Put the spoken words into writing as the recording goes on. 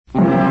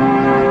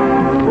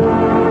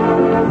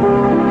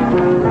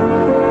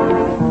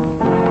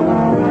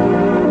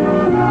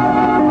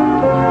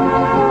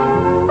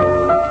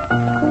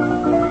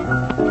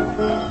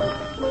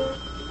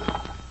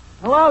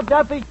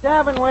Duffy's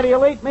Tavern where the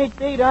elite meet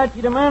to eat.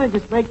 Archie the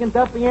manager's speaking.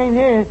 Duffy ain't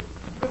here.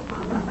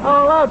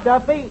 Oh, hello,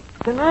 Duffy.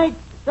 Tonight,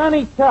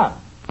 Sonny Tough.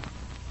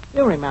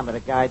 You remember the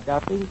guy,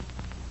 Duffy?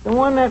 The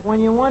one that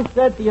when you once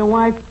said to your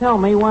wife, tell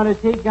me what has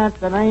he got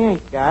that I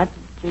ain't got,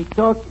 she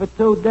talked for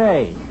 2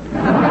 days.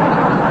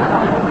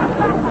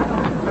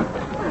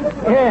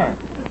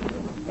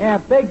 Yeah,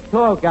 big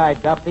tall guy,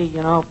 Duffy,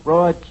 you know,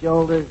 broad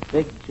shoulders,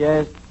 big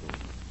chest,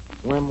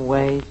 slim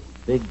waist,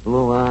 big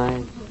blue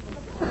eyes,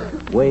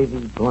 wavy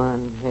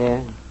blonde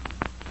hair.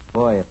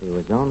 Boy, if he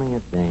was only a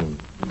dame.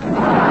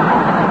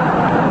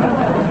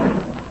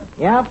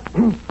 Yep.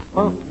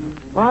 Well,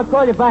 I'll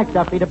call you back,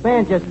 Duffy. The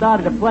band just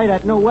started to play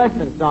that new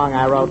Western song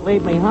I wrote,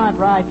 Leave Me Hard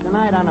Ride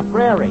Tonight on the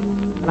Prairie.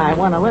 And I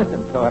want to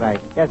listen to it. I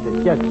guess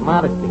it's just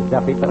modesty,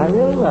 Duffy, but I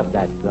really love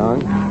that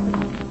song.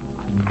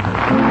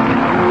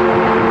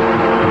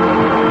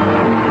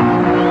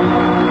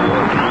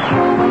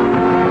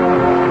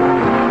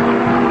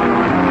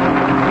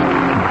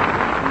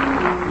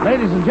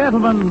 Ladies and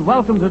gentlemen,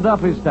 welcome to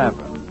Duffy's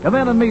Tavern. Come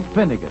in and meet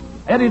Finnegan,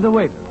 Eddie the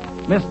waiter,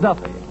 Miss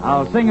Duffy,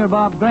 our singer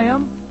Bob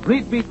Graham,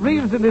 Pete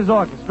Reeves and his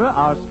orchestra,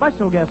 our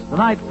special guest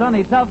tonight,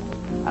 Sonny Tough,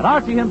 and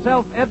Archie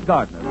himself, Ed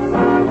Gardner.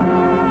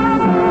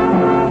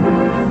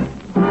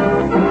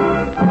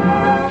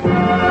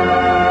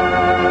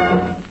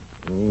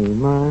 Leave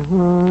my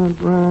heart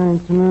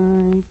right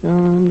tonight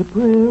on the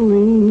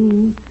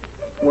prairie,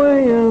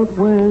 way out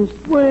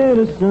west where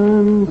the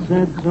sun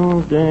sets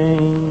all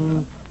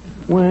day.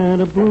 Where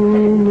the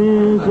bloom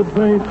is a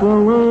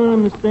purple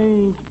on the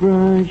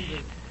sagebrush,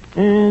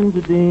 and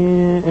the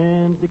deer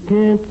and the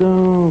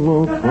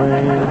cantaloupe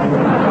play.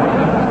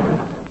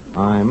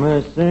 I'm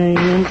a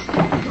saying,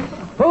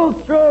 who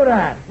threw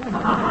that?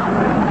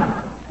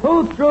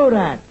 Who threw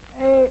that?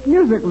 A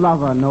music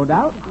lover, no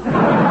doubt.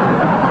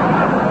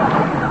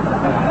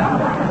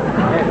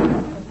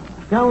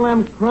 Tell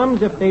them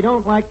crumbs if they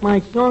don't like my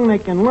song, they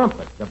can lump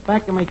it. The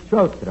back of my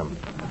throat to them.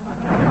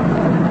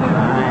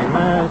 I'm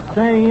a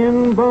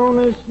saying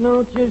bonus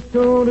noches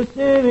to the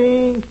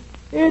city.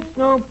 It's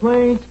no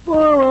place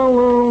for a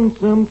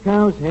lonesome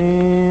cow's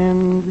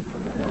hand.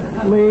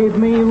 Leave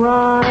me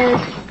right.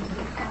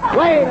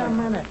 Wait a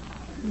minute.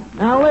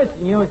 Now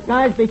listen, you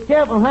guys, be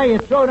careful how you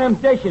throw them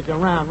dishes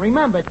around.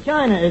 Remember,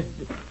 China is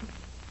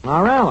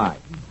our ally.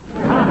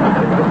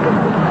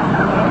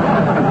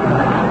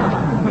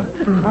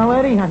 Well,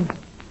 Eddie,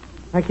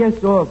 I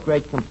guess all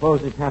great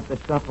composers have to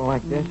suffer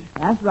like this.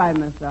 That's right,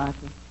 Mr.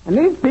 Archie. And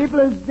these people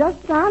is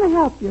just trying to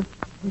help you.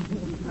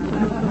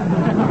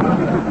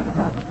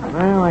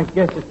 Well, I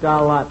guess it's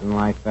our lot in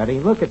life, Eddie.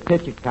 Look at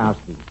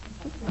Tchaikovsky.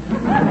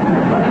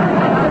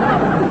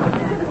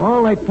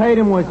 All they paid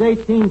him was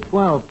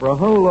 $18.12 for a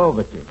whole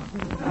overture.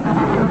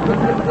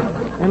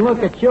 And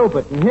look at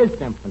Schubert and his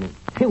symphony.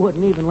 They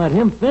wouldn't even let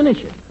him finish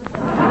it.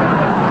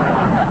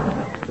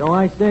 So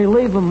I say,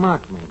 leave him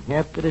mock me.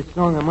 After this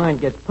song of mine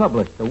gets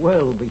published, the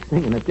world will be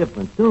singing a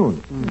different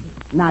tune.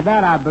 Now,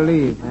 that I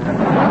believe.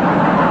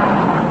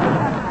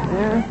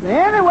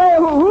 Anyway,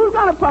 who's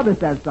going to publish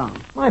that song?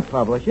 My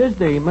publisher's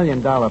the $1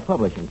 Million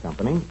Publishing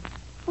Company.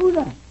 Who's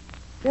that?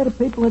 They're the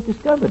people that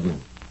discovered me.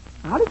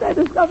 How did they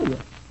discover you?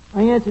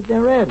 I answered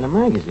their ad in a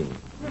magazine.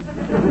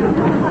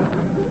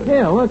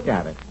 Here, look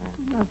at it.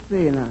 Let's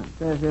see now. It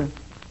says here,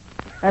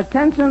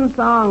 attention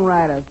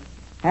songwriters.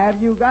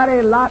 Have you got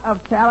a lot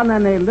of talent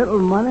and a little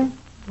money?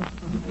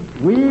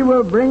 We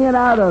will bring it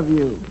out of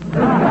you.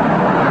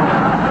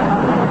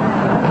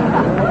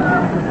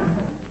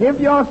 If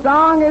your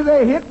song is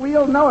a hit,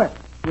 we'll know it.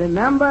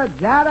 Remember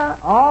Jada,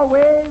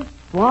 Always,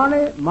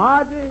 Swanee,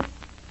 Margie,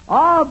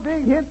 all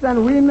big hits,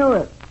 and we knew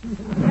it.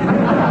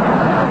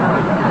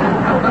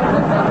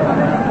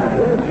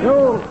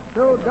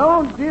 So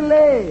don't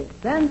delay.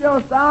 Send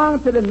your song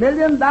to the $1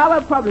 Million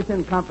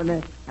Publishing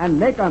Company and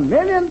make $1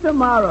 million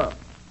tomorrow.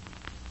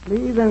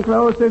 Please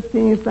enclose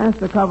 15 cents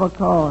to cover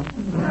cost.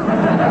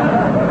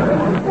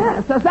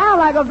 Yeah, so sounds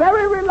like a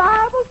very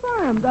reliable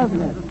firm,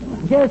 doesn't it?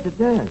 Yes, it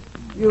does.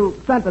 You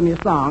sent them your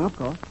song, of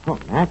course. Oh,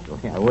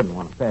 naturally, I wouldn't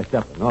want to pass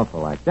up an offer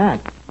like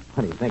that.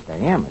 What do you think I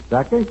am, a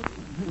sucker?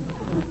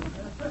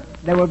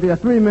 There will be a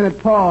 3-minute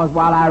pause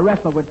while I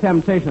wrestle with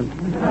temptation.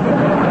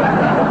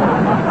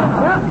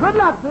 Well, good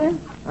luck, sir.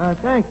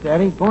 Thanks,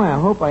 Eddie. Boy, I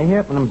hope I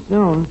hear from him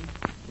soon.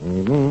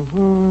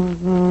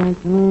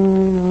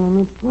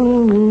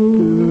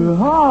 Too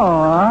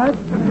hard.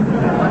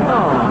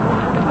 Oh.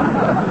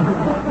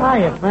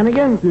 Hiya,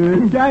 Finnegan.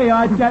 Today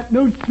I got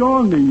no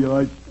song of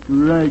yours.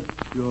 Great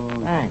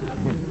song. Thanks.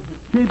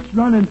 Keeps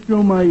running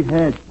through my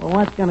head. Well,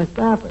 what's going to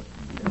stop it?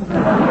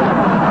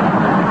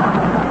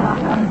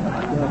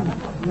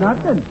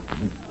 Nothing.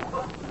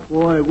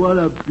 Boy, what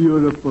a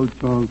beautiful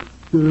song.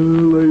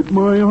 Leave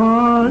my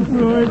heart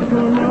right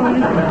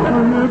tonight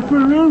on the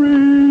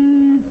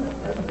prairie.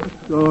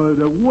 Oh,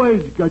 the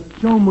words got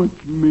so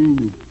much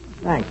meaning.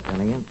 Thanks,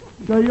 Finnegan.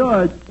 Say,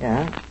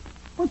 Yeah?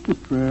 what's a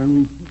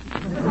prairie?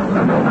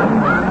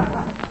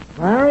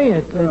 Larry,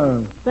 it's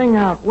a thing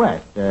out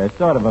west,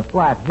 sort of a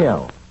flat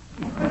hill.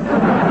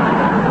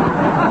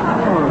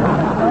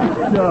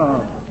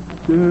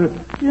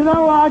 You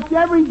know, Arch,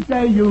 every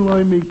day you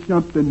learn me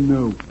something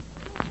new.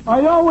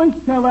 I always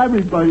tell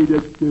everybody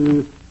that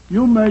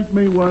you make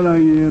me what I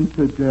am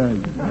today.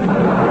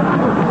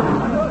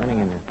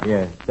 Finnegan, if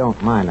you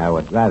don't mind, I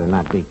would rather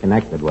not be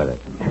connected with it.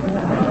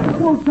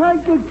 Well,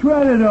 take the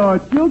credit,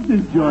 Arch. You'll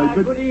enjoy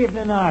it. Good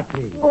evening,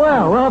 Archie.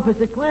 Well,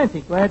 Officer Clancy,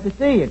 glad to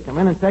see you. Come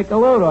in and take a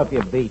load off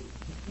your beat.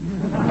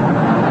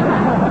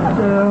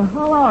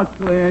 Hello,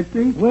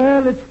 Clancy.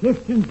 Well, it's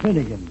Clifton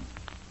Finnegan.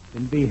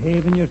 Been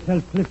behaving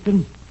yourself,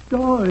 Clifton?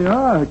 Oh,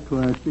 yeah,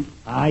 Clancy.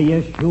 Are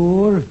you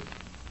sure?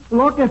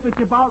 Look, if it's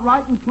about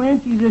writing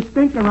Clancy's a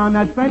stinker on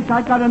that bench,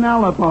 I got an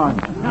alibi.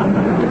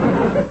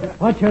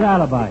 What's your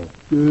alibi?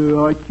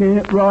 I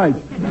can't write.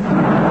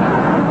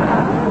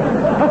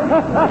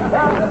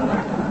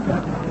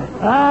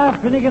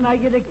 Finnegan, I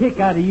get a kick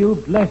out of you.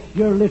 Bless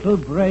your little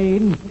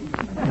brain.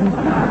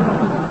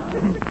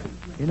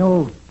 You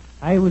know,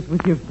 I was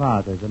with your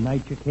father the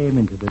night you came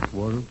into this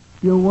world.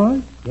 You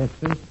what? Yes,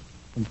 sir.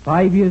 And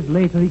 5 years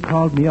later, he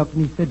called me up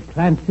and he said,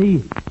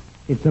 Clancy,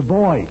 it's a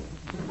boy.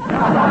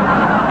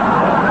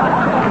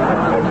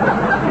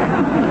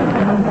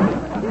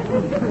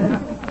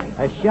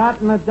 A shot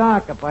in the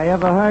dark, if I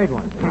ever heard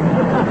one.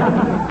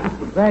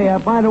 Say,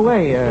 by the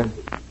way,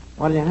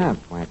 what do you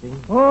have, Clancy?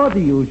 Oh, the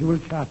usual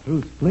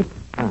chartreuse split.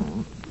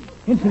 Oh.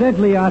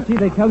 Incidentally, Archie,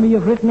 they tell me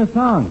you've written a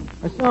song.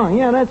 A song?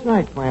 Yeah, that's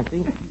right,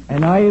 Clancy.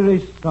 An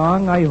Irish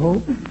song, I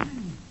hope.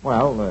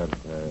 Well,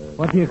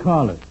 What do you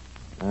call it?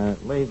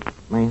 Leave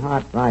My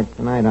Heart Ride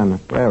Tonight on the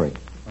Prairie.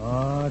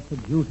 Oh, it's a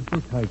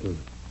beautiful title.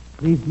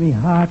 Leave me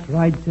heart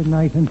ride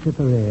tonight on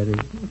Tipperary.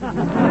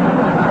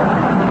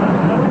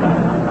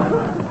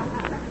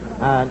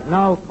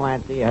 No,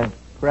 Clancy,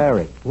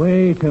 Prairie.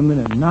 Wait a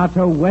minute, not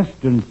a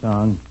Western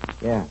song.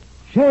 Yeah.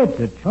 Shades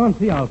it,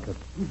 Chauncey Alcott.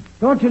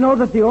 Don't you know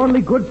that the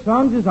only good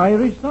songs is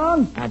Irish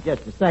songs? Now,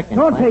 just a second.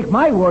 Don't Clancy. take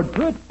my word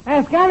for it.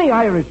 Ask any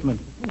Irishman.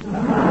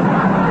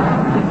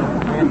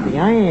 Clancy,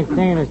 I ain't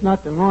saying there's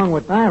nothing wrong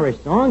with Irish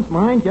songs.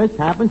 Mine just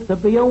happens to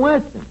be a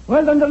Western.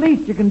 Well, then the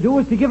least you can do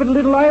is to give it a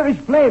little Irish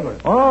flavor.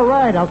 All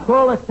right, I'll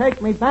call it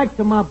Take Me Back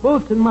to My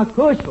Boots and My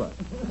Kushla.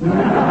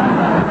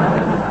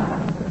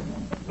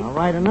 I'll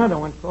write another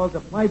one called The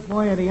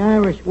Playboy of the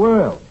Irish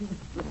World.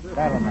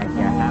 That'll make you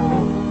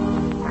happy.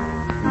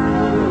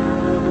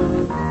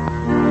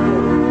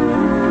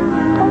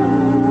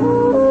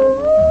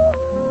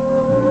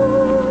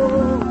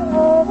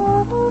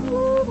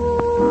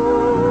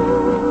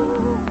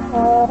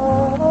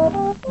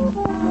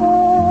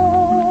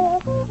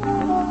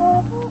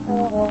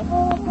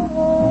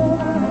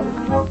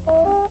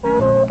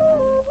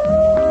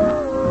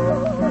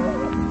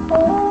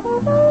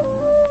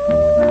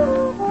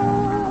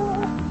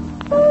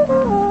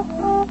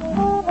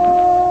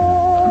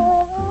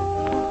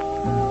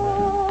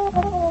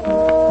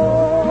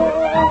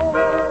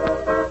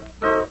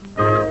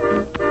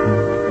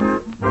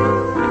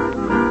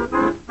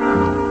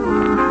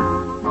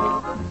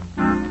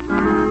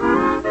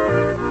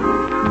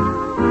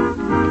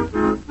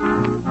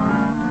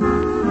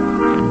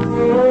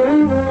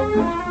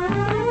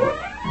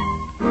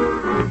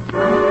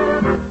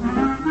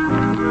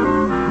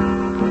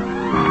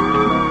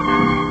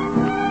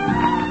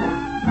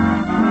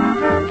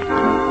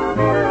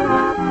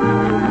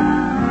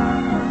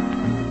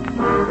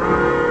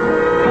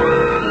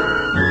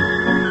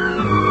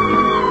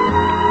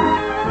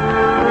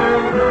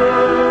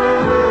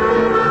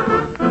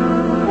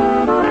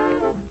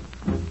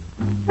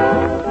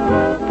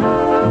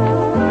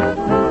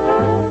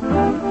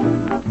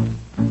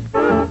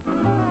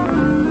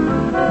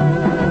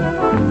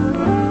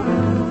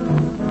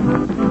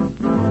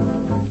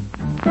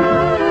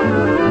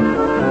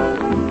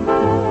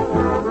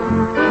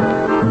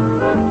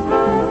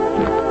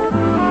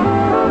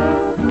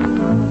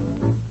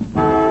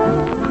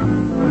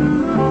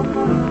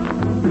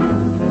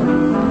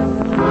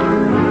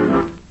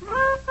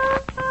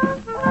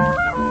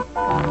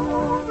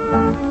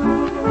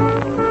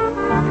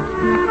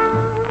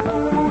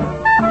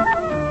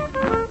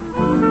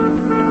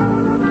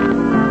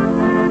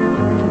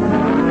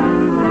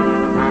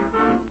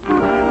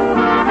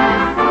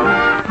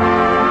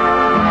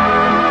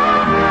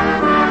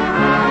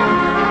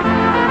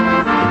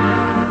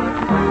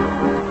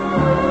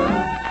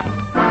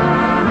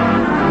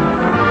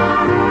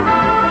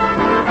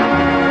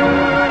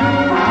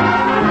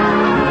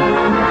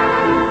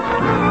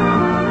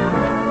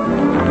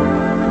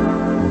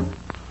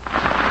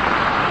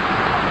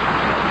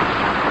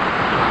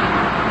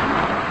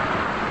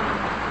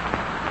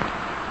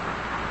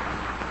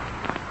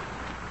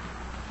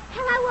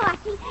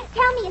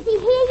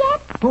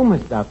 Who,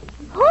 Miss Duffy?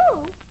 Who?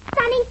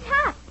 Sonny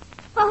Tuck.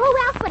 For who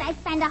else would I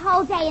spend a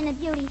whole day in the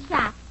beauty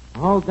shop? A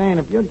whole day in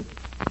a beauty.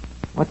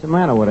 What's the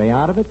matter? Were they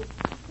out of it?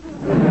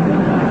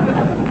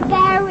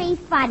 Very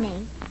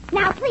funny.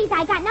 Now, please,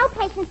 I got no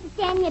patience to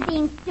stand here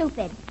being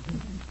stupid.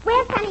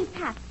 Where's Sonny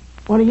Tuck?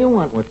 What do you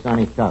want with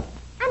Sonny Tuck?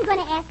 I'm going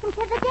to ask him to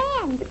the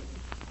dance.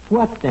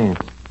 What dance?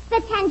 The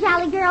 10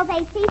 Jolly Girls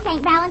AC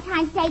St.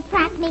 Valentine's Day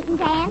track meet and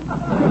dance.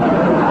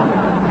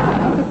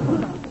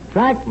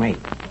 Track meet.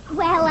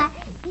 Well,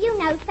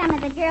 know some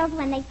of the girls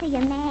when they see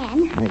a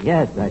man.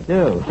 Yes, I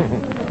do.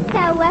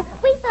 So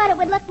we thought it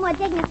would look more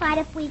dignified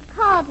if we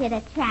called it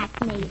a track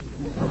meet.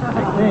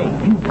 I see.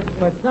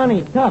 But,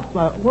 Sonny, tough.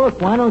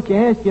 Look, why don't you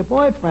ask your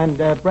boyfriend,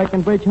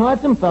 Breckenbridge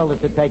Hartzenfelder,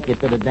 to take you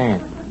to the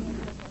dance?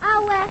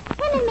 Oh,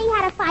 him and me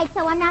had a fight,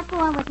 so I'm not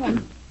going with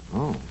him.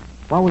 Oh.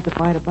 What was the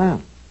fight about?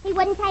 He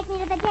wouldn't take me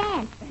to the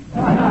dance.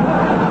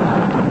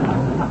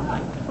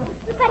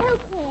 But who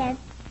cares?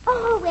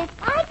 Oh, if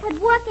I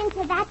could walk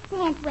into that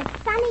dance with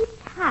Sonny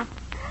Tuff,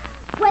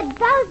 would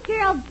those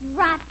girls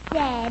drop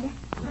dead?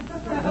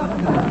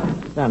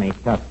 Sonny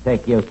Tuff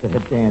take you to the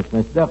dance,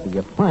 Miss Duffy.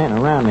 You're flying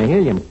around the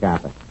helium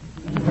copper.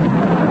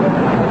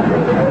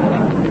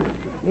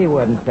 He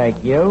wouldn't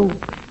take you.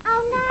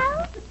 Oh,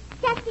 no?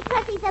 Just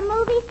because he's a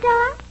movie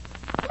star?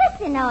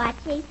 Listen,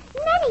 Archie,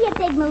 many a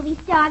big movie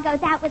star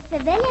goes out with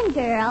civilian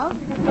girls.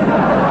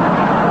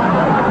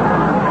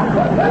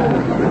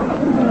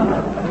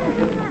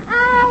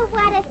 Oh,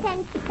 what a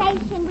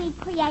sensation we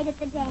created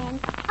the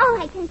dance. Oh,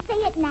 I can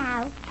see it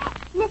now.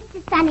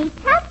 Mr. Sonny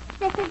Tuff,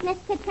 this is Miss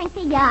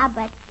Katrinka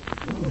Yarbut.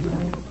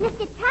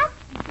 Mr. Tuff,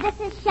 this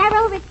is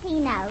Cheryl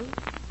Racino.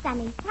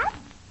 Sonny Tuff,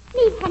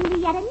 meet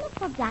Henrietta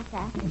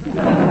Nickelducker.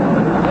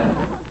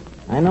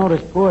 I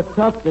notice poor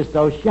Tuff is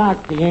so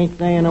shocked he ain't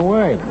saying a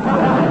word.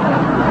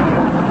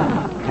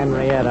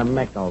 Henrietta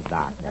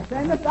Mickeldocker.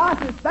 Say, Mr.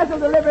 Archie, special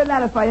delivery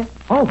letter for you.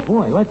 Oh,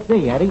 boy, let's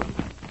see, Eddie.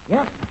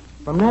 Yep,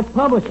 from that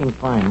publishing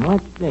firm.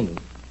 Let's see.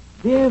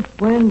 Dear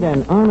friend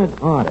and honored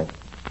artist,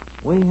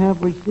 we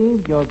have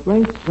received your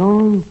great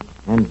song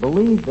and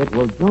believe it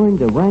will join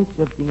the ranks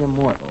of the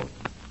immortals.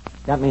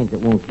 That means it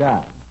won't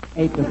die.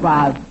 8 to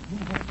 5.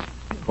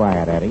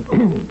 Quiet, Eddie.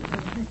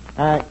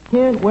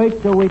 Can't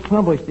wait till we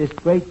publish this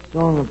great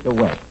song of the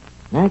West.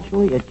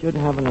 Naturally, it should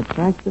have an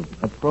attractive,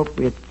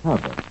 appropriate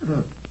cover.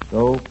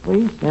 So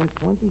please send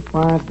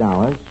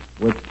 $25,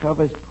 which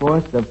covers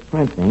cost of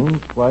printing,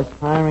 plus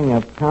hiring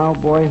of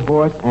cowboy,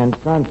 horse, and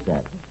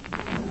sunset.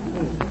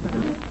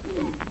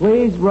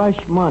 Please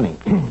rush money.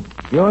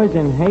 Yours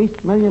in haste,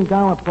 $1 million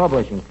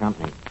publishing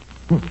company.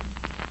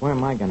 Where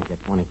am I going to get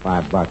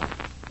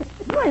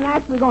 $25? You ain't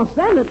actually going to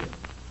send it.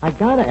 I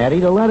got it, Eddie.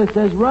 The letter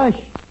says rush.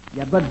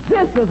 Yeah, but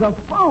this is a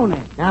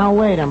phony. Now,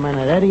 wait a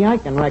minute, Eddie. I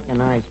can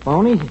recognize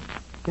phonies.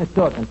 Just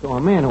talking to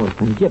a man who has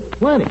been gypped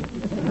plenty.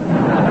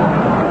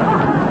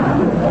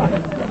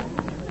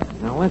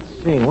 Now, let's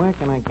see. Where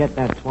can I get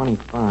that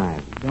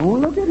 25?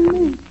 Don't look at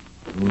me.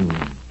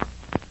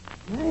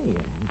 Hey,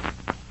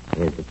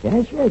 here's the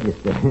cash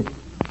register.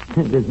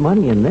 There's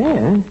money in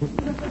there.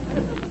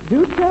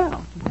 Do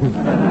tell.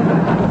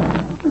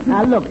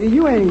 Now, look,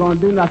 you ain't going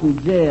to do nothing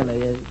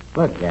jaily, is it?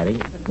 Look, Eddie,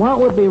 what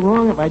would be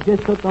wrong if I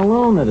just took a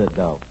loan of the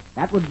dough?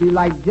 That would be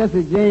like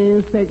Jesse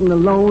James taking the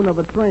loan of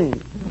a train.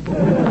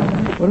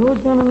 But who's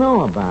going to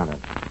know about it?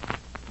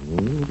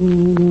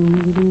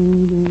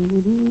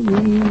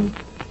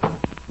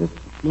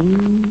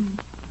 15,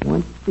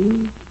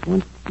 20,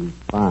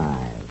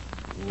 25.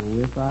 Oh,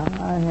 if I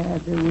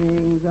had the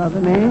wings of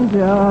an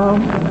angel.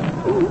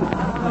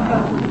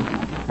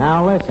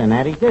 Now, listen,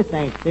 Eddie, this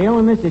ain't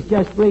stealing. This is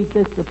just free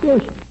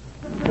distribution.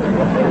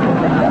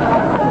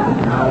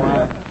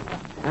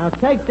 Now,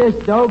 take this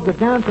dough, go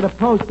down to the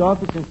post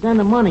office, and send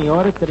a money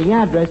order to the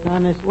address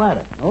on this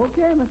letter.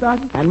 Okay, Mr.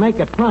 Archie. And make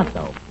it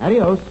pronto.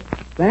 Adios.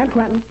 San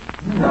Quentin.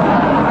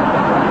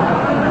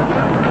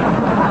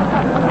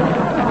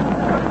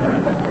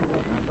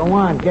 Now, go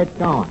on, get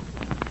going.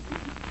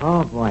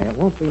 Oh, boy, it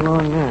won't be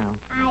long now.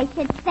 I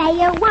should say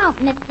you won't,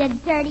 Mr.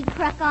 Dirty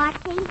Crook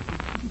Archie.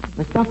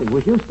 Miss Duffy,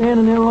 was you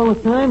standing there all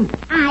the time?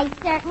 I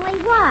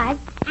certainly was.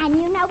 And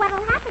you know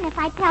what'll happen if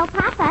I tell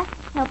Papa.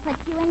 He'll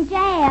put you in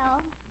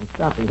jail. Miss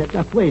Duffy,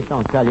 please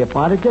don't tell your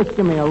father. Just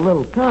give me a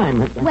little time.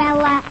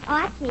 Well,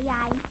 Archie,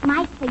 I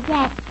might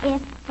forget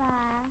if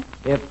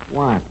If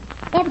what?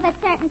 if a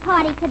certain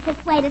party could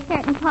persuade a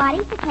certain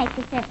party to take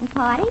a certain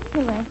party to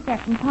a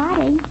certain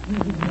party.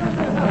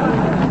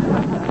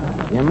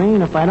 You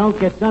mean if I don't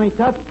get Sonny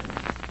Tuff?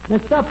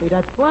 Miss Duffy,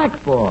 that's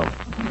blackball.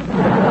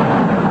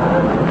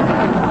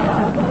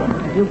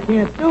 You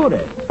can't do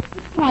this.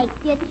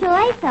 Take your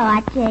choice,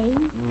 Archie.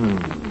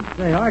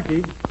 Say,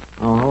 Archie,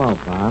 Oh, hello,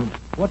 Bob.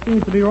 what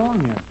seems to be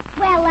wrong here?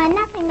 Well,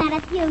 nothing that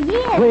a few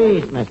years...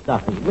 Please, Miss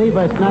Duffy, leave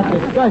us not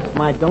discuss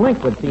my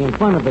delinquency in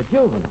front of the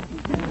juvenile.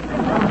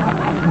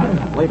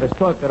 Leave us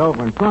talk it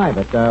over in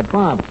private.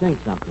 Bob, sing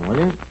something, will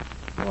you?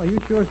 Oh, you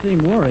sure seem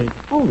worried.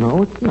 Oh,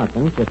 no, it's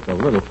nothing. Just a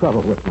little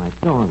trouble with my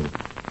song.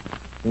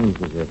 Seems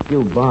there's a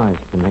few bars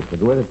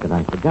connected with it that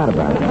I forgot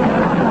about.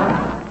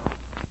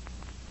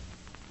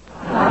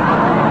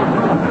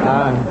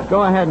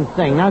 Go ahead and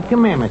sing. Now,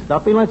 come here, Miss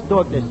Duffy. Let's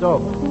talk this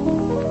over.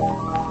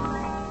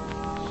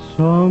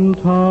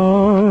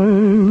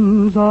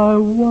 Sometimes I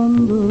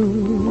wonder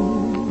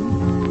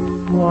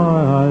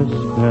why I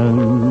spend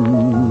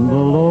the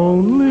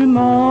lonely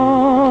night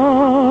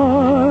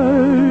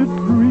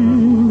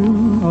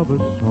dreaming of a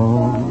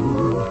song.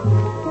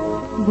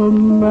 The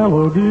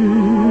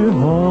melody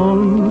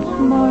haunts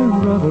my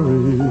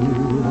reverie,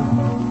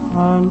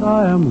 and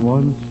I am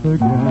once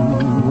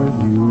again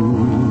with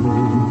you.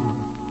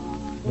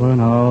 when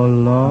our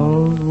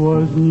love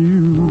was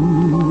new,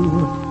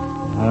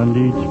 and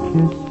each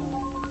kiss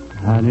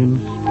an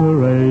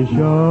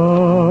inspiration.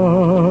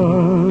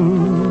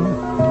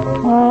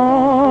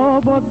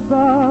 Ah, but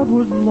that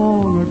was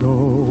long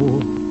ago.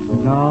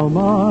 Now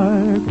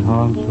my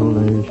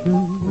consolation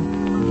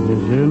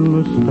is in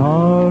the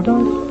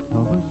stardust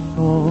of a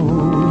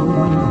song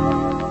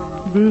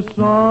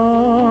beside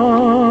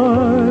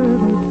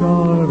a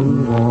garden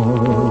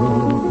wall.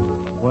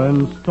 When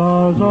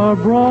stars are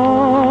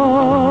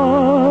bright,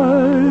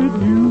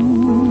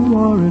 you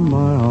are in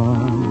my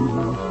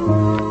arms.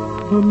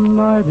 The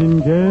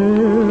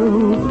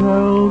nightingale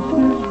tells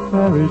his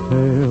fairy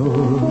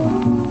tale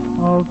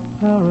of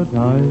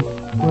paradise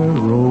where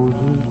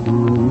roses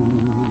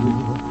bloom.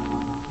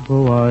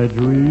 Though I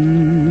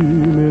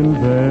dream in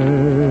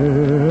vain,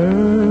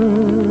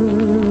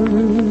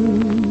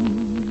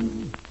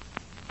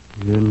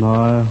 in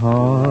my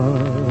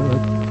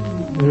heart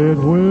it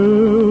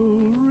will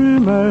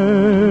remain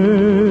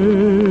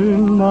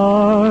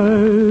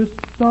my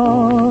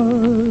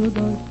stardust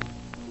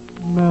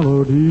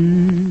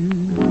melody,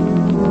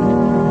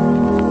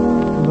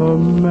 the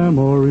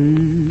memory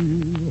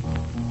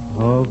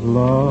of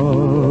love's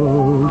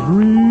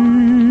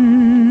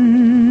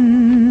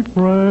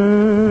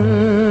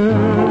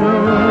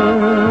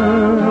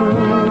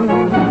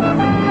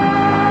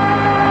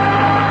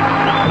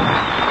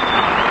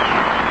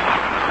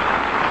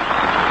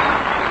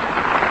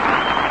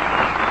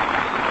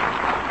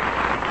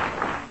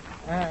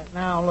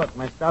Now, look,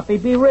 Miss Duffy,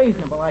 be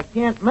reasonable. I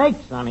can't make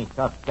Sonny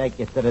Tough take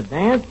you to the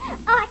dance.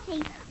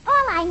 Archie,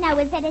 all I know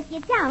is that if you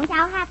don't,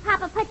 I'll have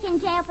Papa put you in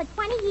jail for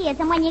 20 years,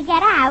 and when you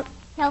get out,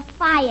 he'll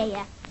fire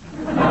you.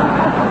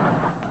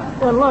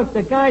 Well, look,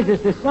 the guy's a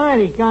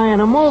society guy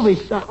in a movie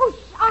star. Oh,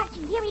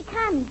 Archie, here he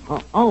comes.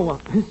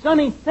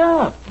 Sonny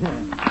Tough.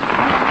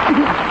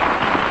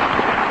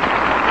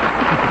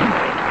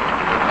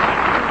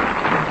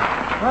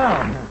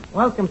 Well,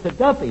 welcome to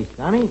Duffy's,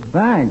 Sonny.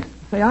 Thanks.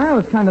 Say, I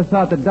always kind of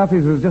thought that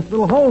Duffy's was just a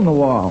little hole in the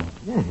wall.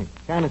 Yeah,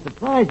 kind of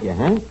surprised you,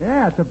 huh?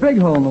 Yeah, it's a big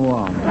hole in the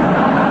wall.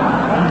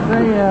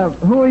 Say,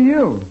 who are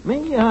you?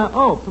 Me?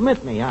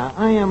 Permit me.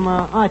 I am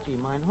Archie,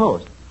 mine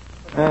host.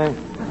 I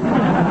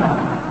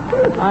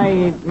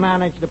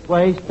manage the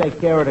place, take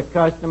care of the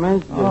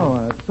customers.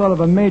 It's sort of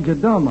a major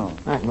domo.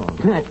 Well,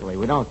 naturally,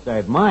 we don't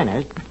serve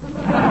minors.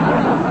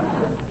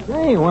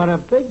 Say, what a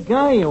big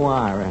guy you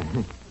are.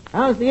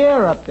 How's the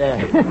air up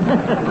there?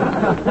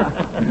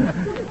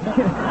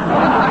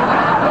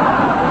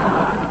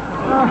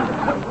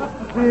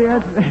 See,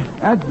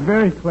 that's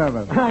very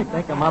clever. I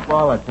think I'm up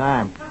all the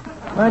time.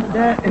 But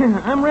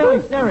I'm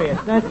really serious.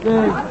 That's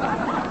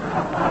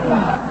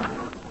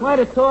quite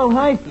a tall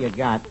height you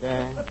got.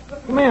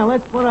 Come here,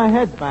 let's put our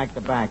heads back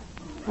to back.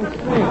 Let's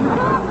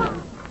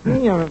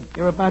see.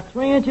 You're about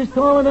 3 inches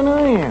taller than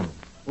I am.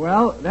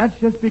 Well, that's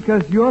just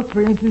because you're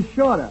 3 inches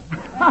shorter.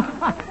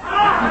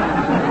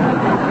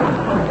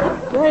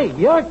 Say,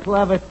 you're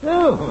clever,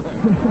 too.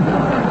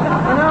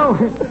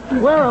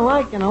 We're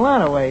alike in a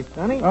lot of ways,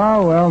 Sonny.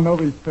 Oh, well,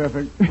 nobody's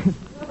perfect. No,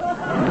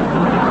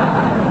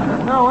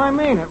 I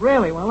mean it,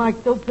 really. We're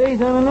like two peas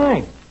on an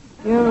egg.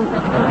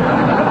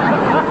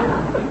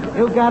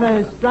 You got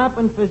a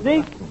strapping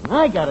physique, and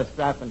I got a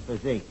strapping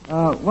physique.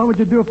 What would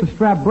you do if the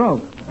strap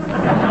broke?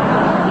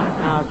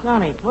 Now,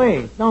 Sonny,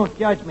 please, don't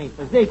judge me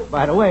physique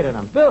by the way that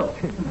I'm built.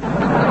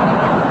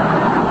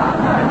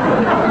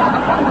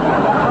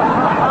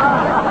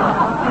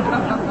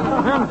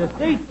 I'm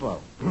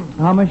deceitful.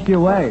 How much do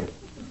you weigh?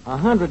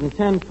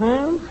 110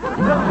 pounds,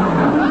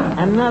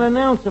 and not an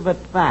ounce of it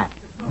fat.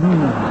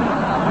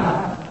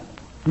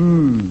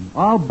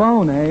 All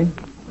bone, eh?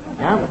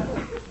 Yeah.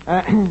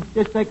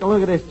 Just take a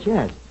look at his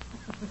chest.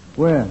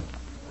 Where?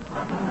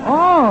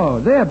 Oh,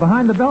 there,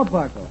 behind the belt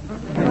buckle.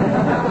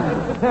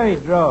 Very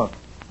droll.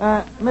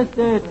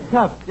 Mr.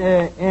 Tuft,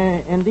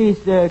 in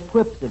these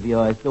quips of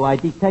yours, do I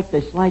detect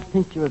a slight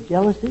tincture of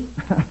jealousy?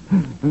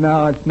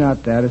 No, it's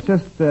not that. It's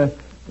just that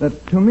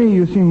to me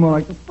you seem more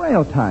like the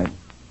frail type.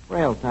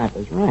 Frail type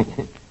is right.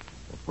 The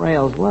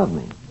frails love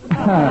me.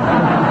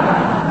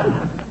 Yeah.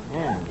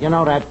 You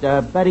know that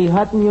Betty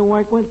Hutton you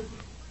work with?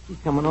 She's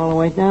coming all the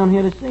way down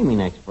here to see me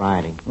next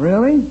Friday.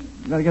 Really? You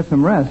gotta get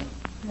some rest.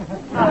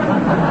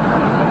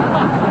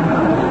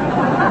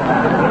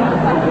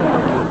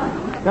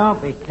 Don't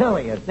be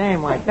silly. A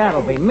dame like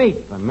that'll be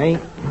meat for me.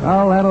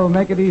 Well, that'll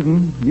make it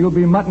even. You'll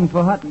be mutton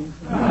for Hutton.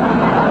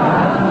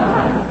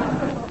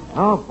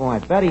 Oh, boy,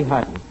 Betty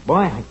Hutton.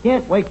 Boy, I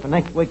can't wait for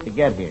next week to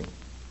get here.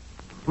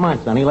 Come on,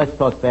 Sonny, let's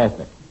talk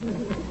faster.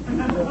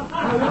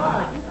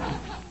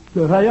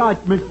 Hey,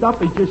 Arch, Miss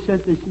Duffy just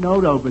sent this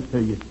note over to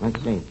you.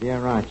 Let's see.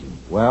 Dear Archie.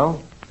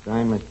 Well,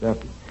 signed Miss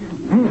Duffy.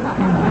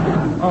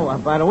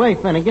 By the way,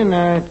 Finnegan,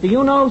 do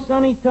you know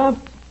Sonny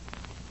Tuft?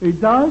 He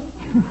does?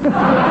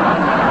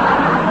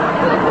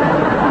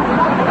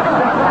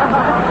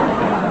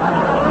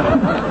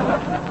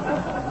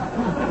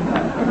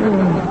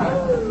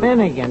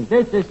 Finnegan,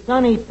 this is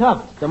Sonny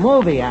Tuft, the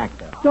movie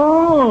actor.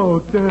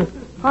 Oh,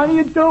 how do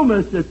you do,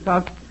 Mr.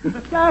 Tuft?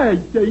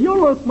 Say, you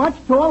look much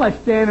taller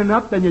standing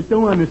up than you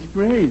do on the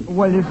screen.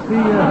 Well, you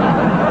see,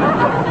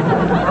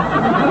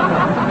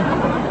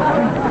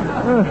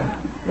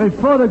 they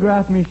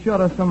photographed me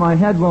shorter so my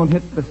head won't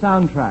hit the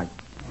soundtrack.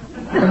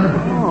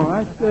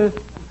 Oh, that's,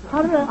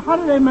 how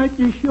do they make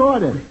you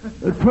shorter?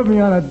 They put me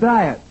on a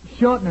diet,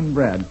 shortening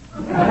bread.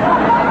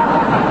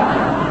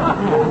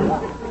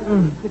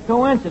 It's a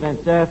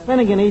coincidence.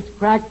 Finnegan eats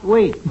cracked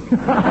wheat.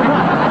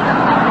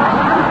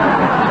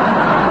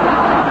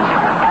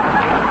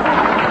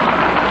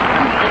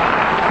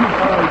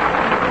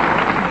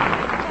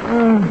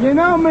 You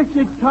know,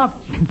 Mr.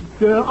 Tufts,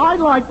 I'd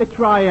like to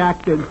try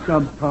acting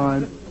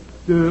sometime.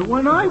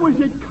 When I was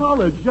at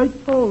college, they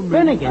told me...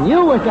 Finnegan,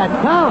 you was at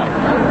college.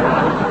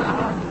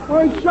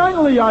 Well,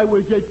 certainly I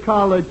was at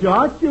college,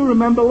 Art. You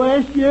remember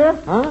last year?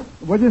 Huh?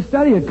 What did you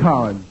study at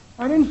college?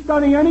 I didn't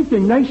study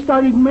anything. They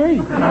studied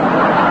me.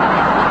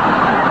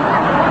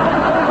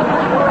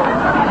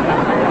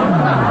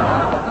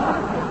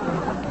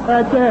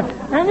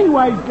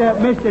 Anyways,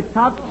 Mr.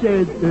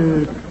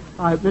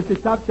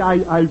 Tufts,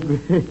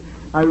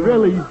 I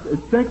really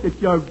think that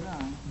you're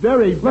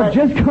very... Look,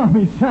 just call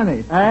me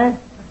Sonny. Eh?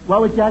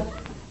 What was that?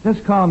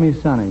 Just call me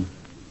Sonny.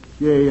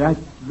 Yeah, that's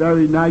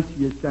very nice of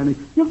you, Sonny.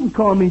 You can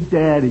call me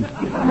Daddy.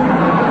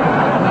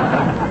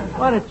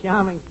 What a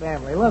charming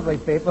family. Lovely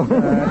people. It's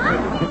getting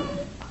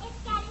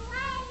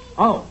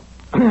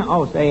late.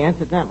 Oh, say,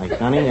 incidentally,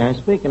 Sonny,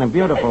 speaking of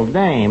beautiful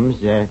dames,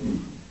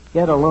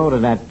 get a load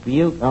of that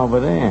beaut over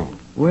there.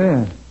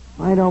 Where?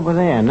 Right over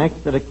there,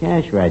 next to the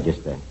cash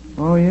register.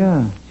 Oh,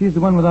 yeah. She's the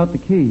one without the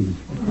keys.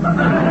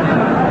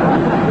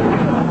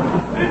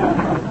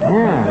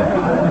 Yeah.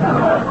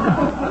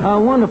 A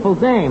wonderful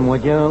dame.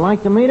 Would you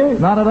like to meet her?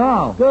 Not at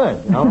all.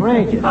 Good.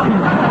 Outrageous.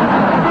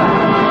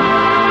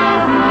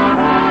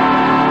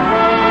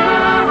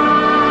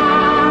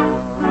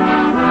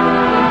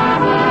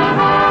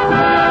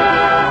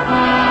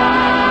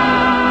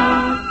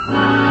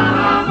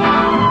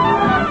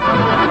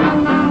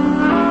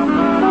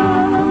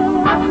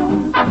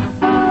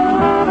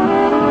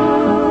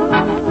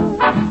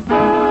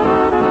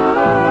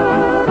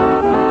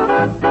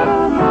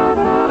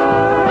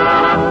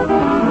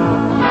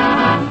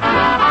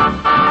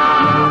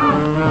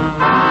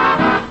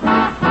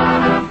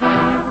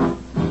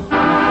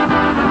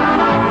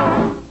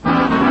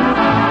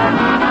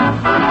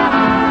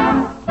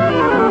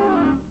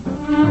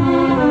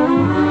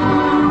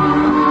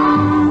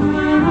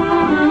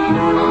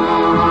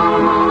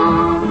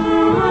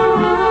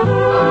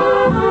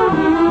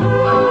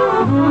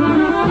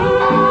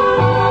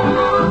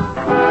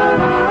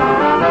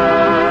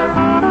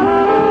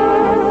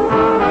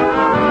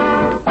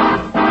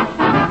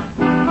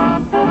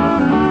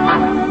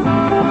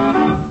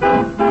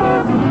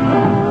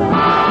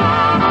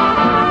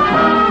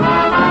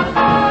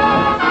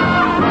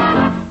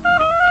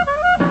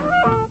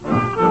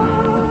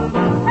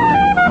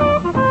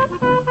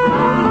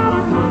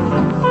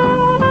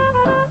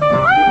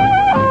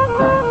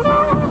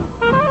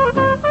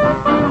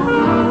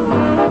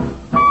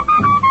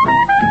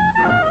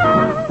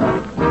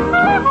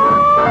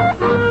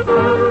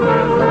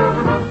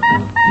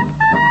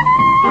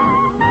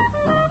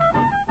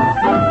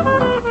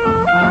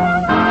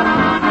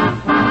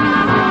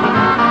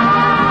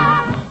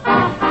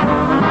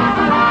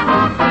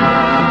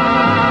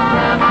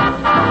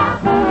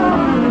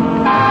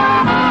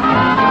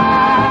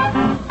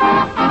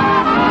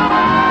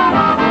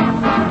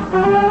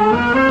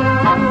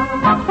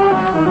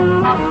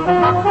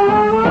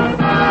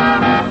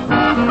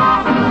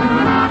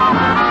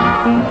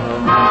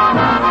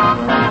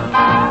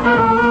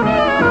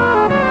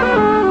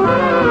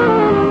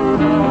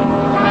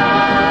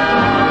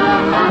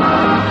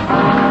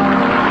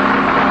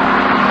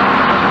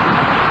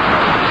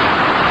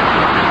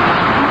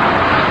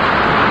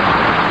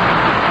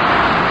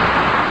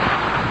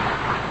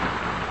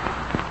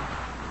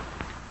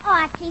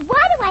 Archie,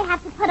 why do I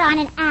have to put on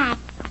an act?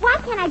 Why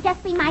can't I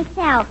just be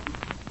myself?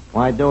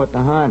 Why do it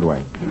the hard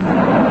way?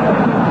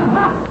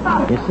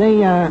 You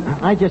see,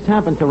 I just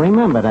happened to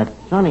remember that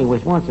Sonny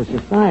was once a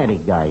society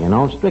guy, you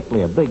know,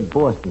 strictly a big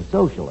Boston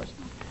socialist.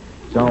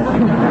 So,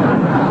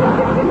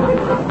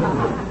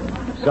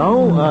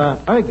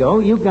 ergo,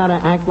 you gotta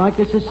act like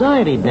a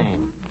society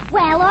dame.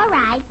 Well, all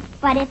right,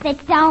 but if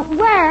it don't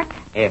work...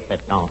 If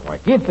it don't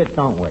work.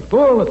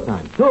 All the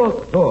time.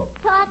 Talk.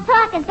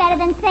 Talk is better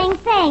than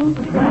sing.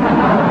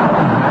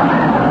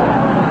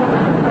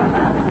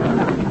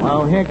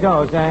 Well, here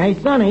goes. Hey,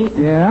 Sonny.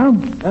 Yeah?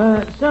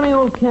 Sonny,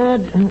 old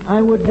cad,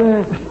 I would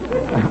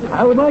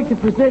like to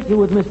present you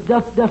with Miss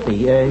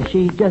Duffy.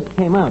 She just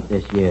came out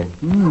this year.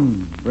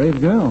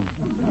 Brave girl.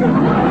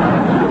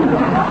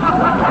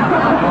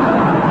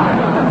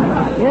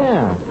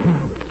 Yeah.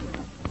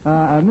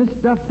 Miss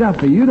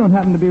Duffy, you don't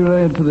happen to be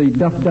related to the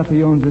Duffy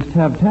who owns this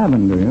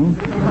Tavern, do you?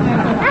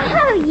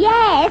 Oh,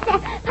 yes.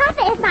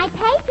 Papa is my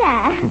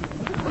pater.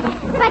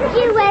 But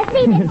you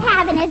see, the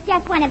tavern is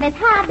just one of his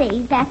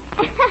hobbies.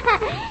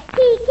 He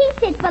He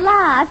keeps it for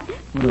last.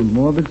 What a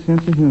morbid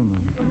sense of humor.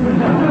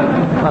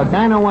 Look,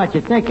 I know what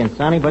you're thinking,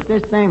 Sonny, but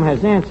this dame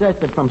has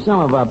ancestors from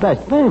some of our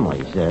best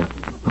families.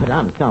 But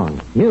I'm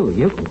telling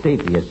you can see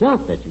for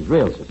yourself that she's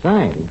real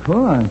society. Of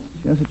course.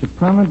 She has such a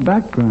prominent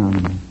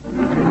background.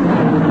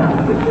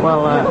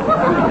 Well,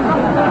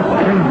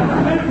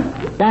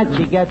 that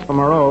she gets from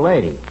her old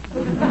lady.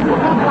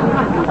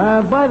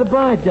 By the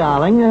by,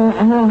 darling,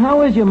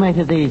 how is your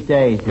mater these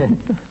days?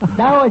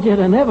 Dowager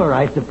than ever,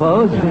 I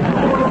suppose.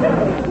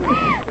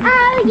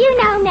 Oh, you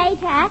know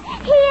Mater.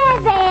 Here,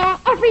 there,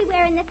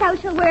 everywhere in the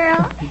social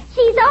world.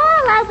 She's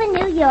all over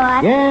New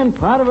York. Yeah, and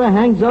part of her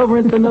hangs over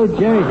into New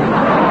Jersey.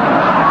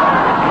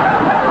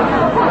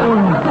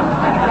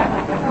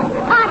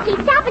 Archie,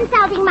 stop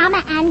insulting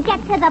Mama and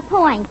get to the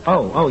point.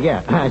 Oh,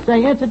 yeah.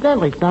 Say,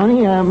 incidentally,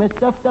 Sonny, Miss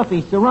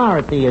Duffy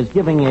Sorority is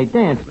giving a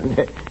dance.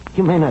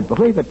 You may not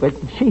believe it, but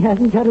she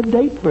hasn't got a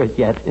date for it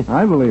yet.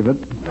 I believe it.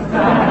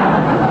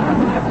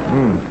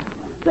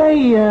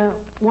 Say,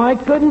 why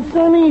couldn't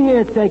Sonny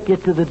here take you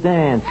to the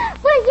dance?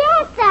 Well,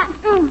 yes,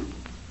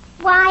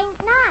 why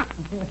not?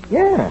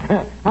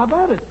 Yeah. How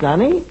about it,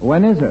 Sonny?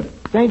 When is it?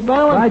 St.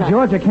 Valentine's. By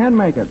George, I can't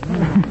make it.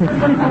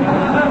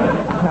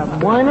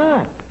 Why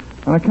not?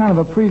 On account of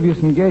a previous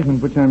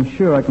engagement, which I'm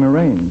sure I can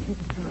arrange. Wait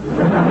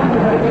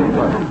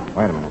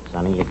a minute,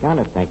 Sonny. You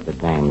gotta take the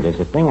dame. There's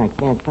a thing I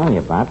can't tell you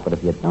about, but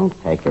if you don't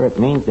take her, it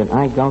means that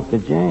I go to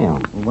jail.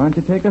 Well, why don't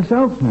you take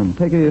herself then?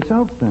 Take her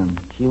yourself then.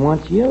 She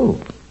wants you.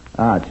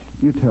 Arch,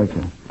 you take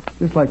her.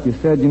 Just like you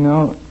said, you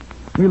know,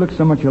 we look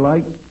so much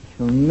alike,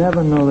 she'll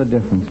never know the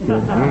difference, kid.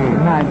 Good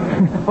night.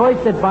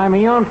 Hoisted by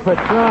me own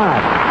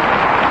Petrarch.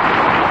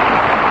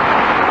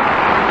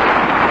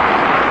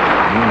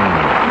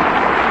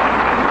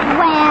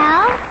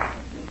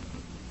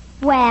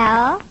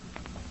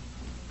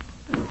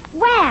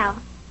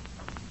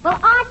 Well,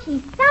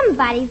 Archie,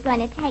 somebody's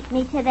going to take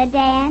me to the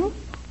dance.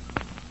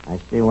 I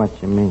see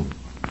what you mean.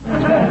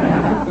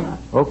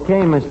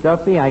 Okay, Miss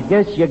Duffy, I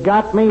guess you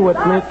got me with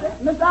me.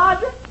 Mr.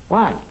 Archie?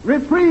 What?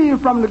 Reprieve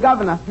from the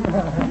governor.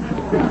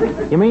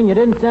 You mean you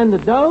didn't send the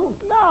dough?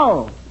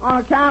 No,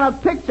 on account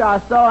of a picture I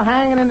saw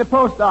hanging in the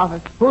post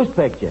office. Whose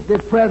picture? The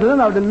president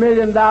of the $1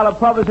 million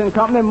publishing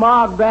company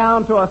marked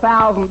down to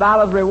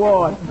 $1,000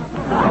 reward.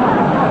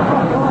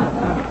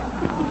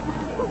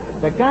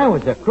 The guy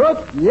was a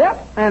crook?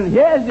 Yep, and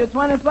here's your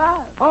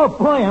 25. Oh,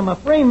 boy, I'm a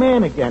free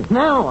man again.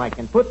 Now I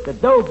can put the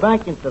dough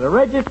back into the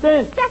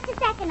register. Just a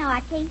second,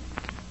 Archie.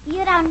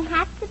 You don't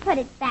have to put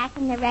it back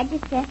in the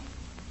register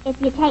if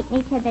you take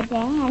me to the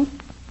dance.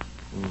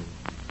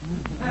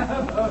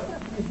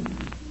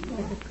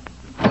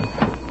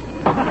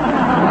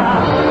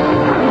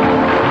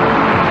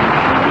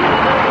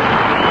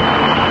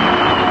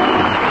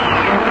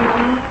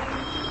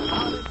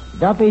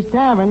 Duffy's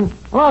Tavern.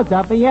 Hello,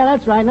 Duffy. Yeah,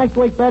 that's right. Next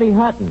week, Betty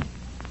Hutton.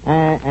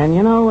 And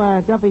you know,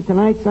 Duffy,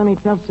 tonight, Sonny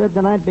Tough said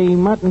that I'd be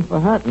mutton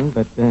for Hutton,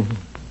 but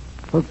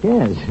who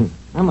cares?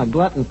 I'm a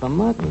glutton for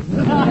mutton.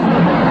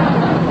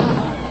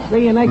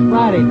 See you next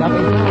Friday,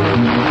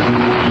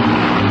 Duffy.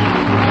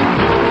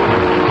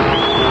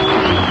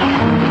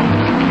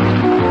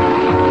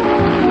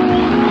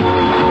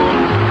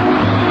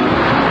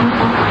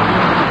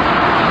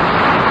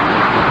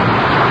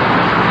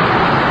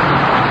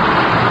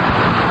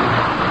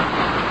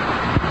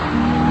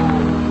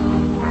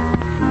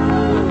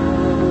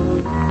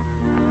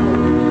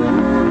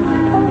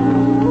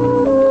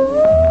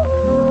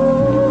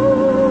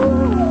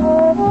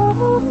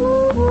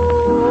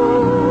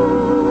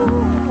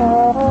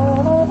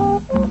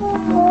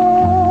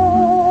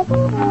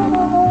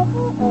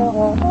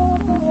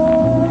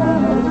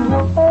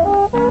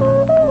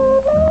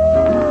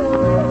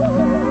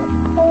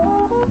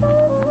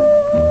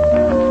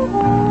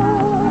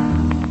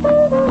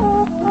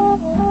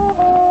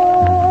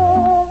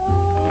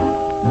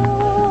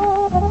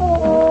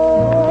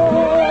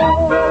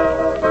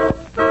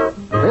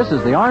 This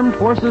is the Armed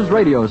Forces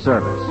Radio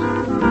Service.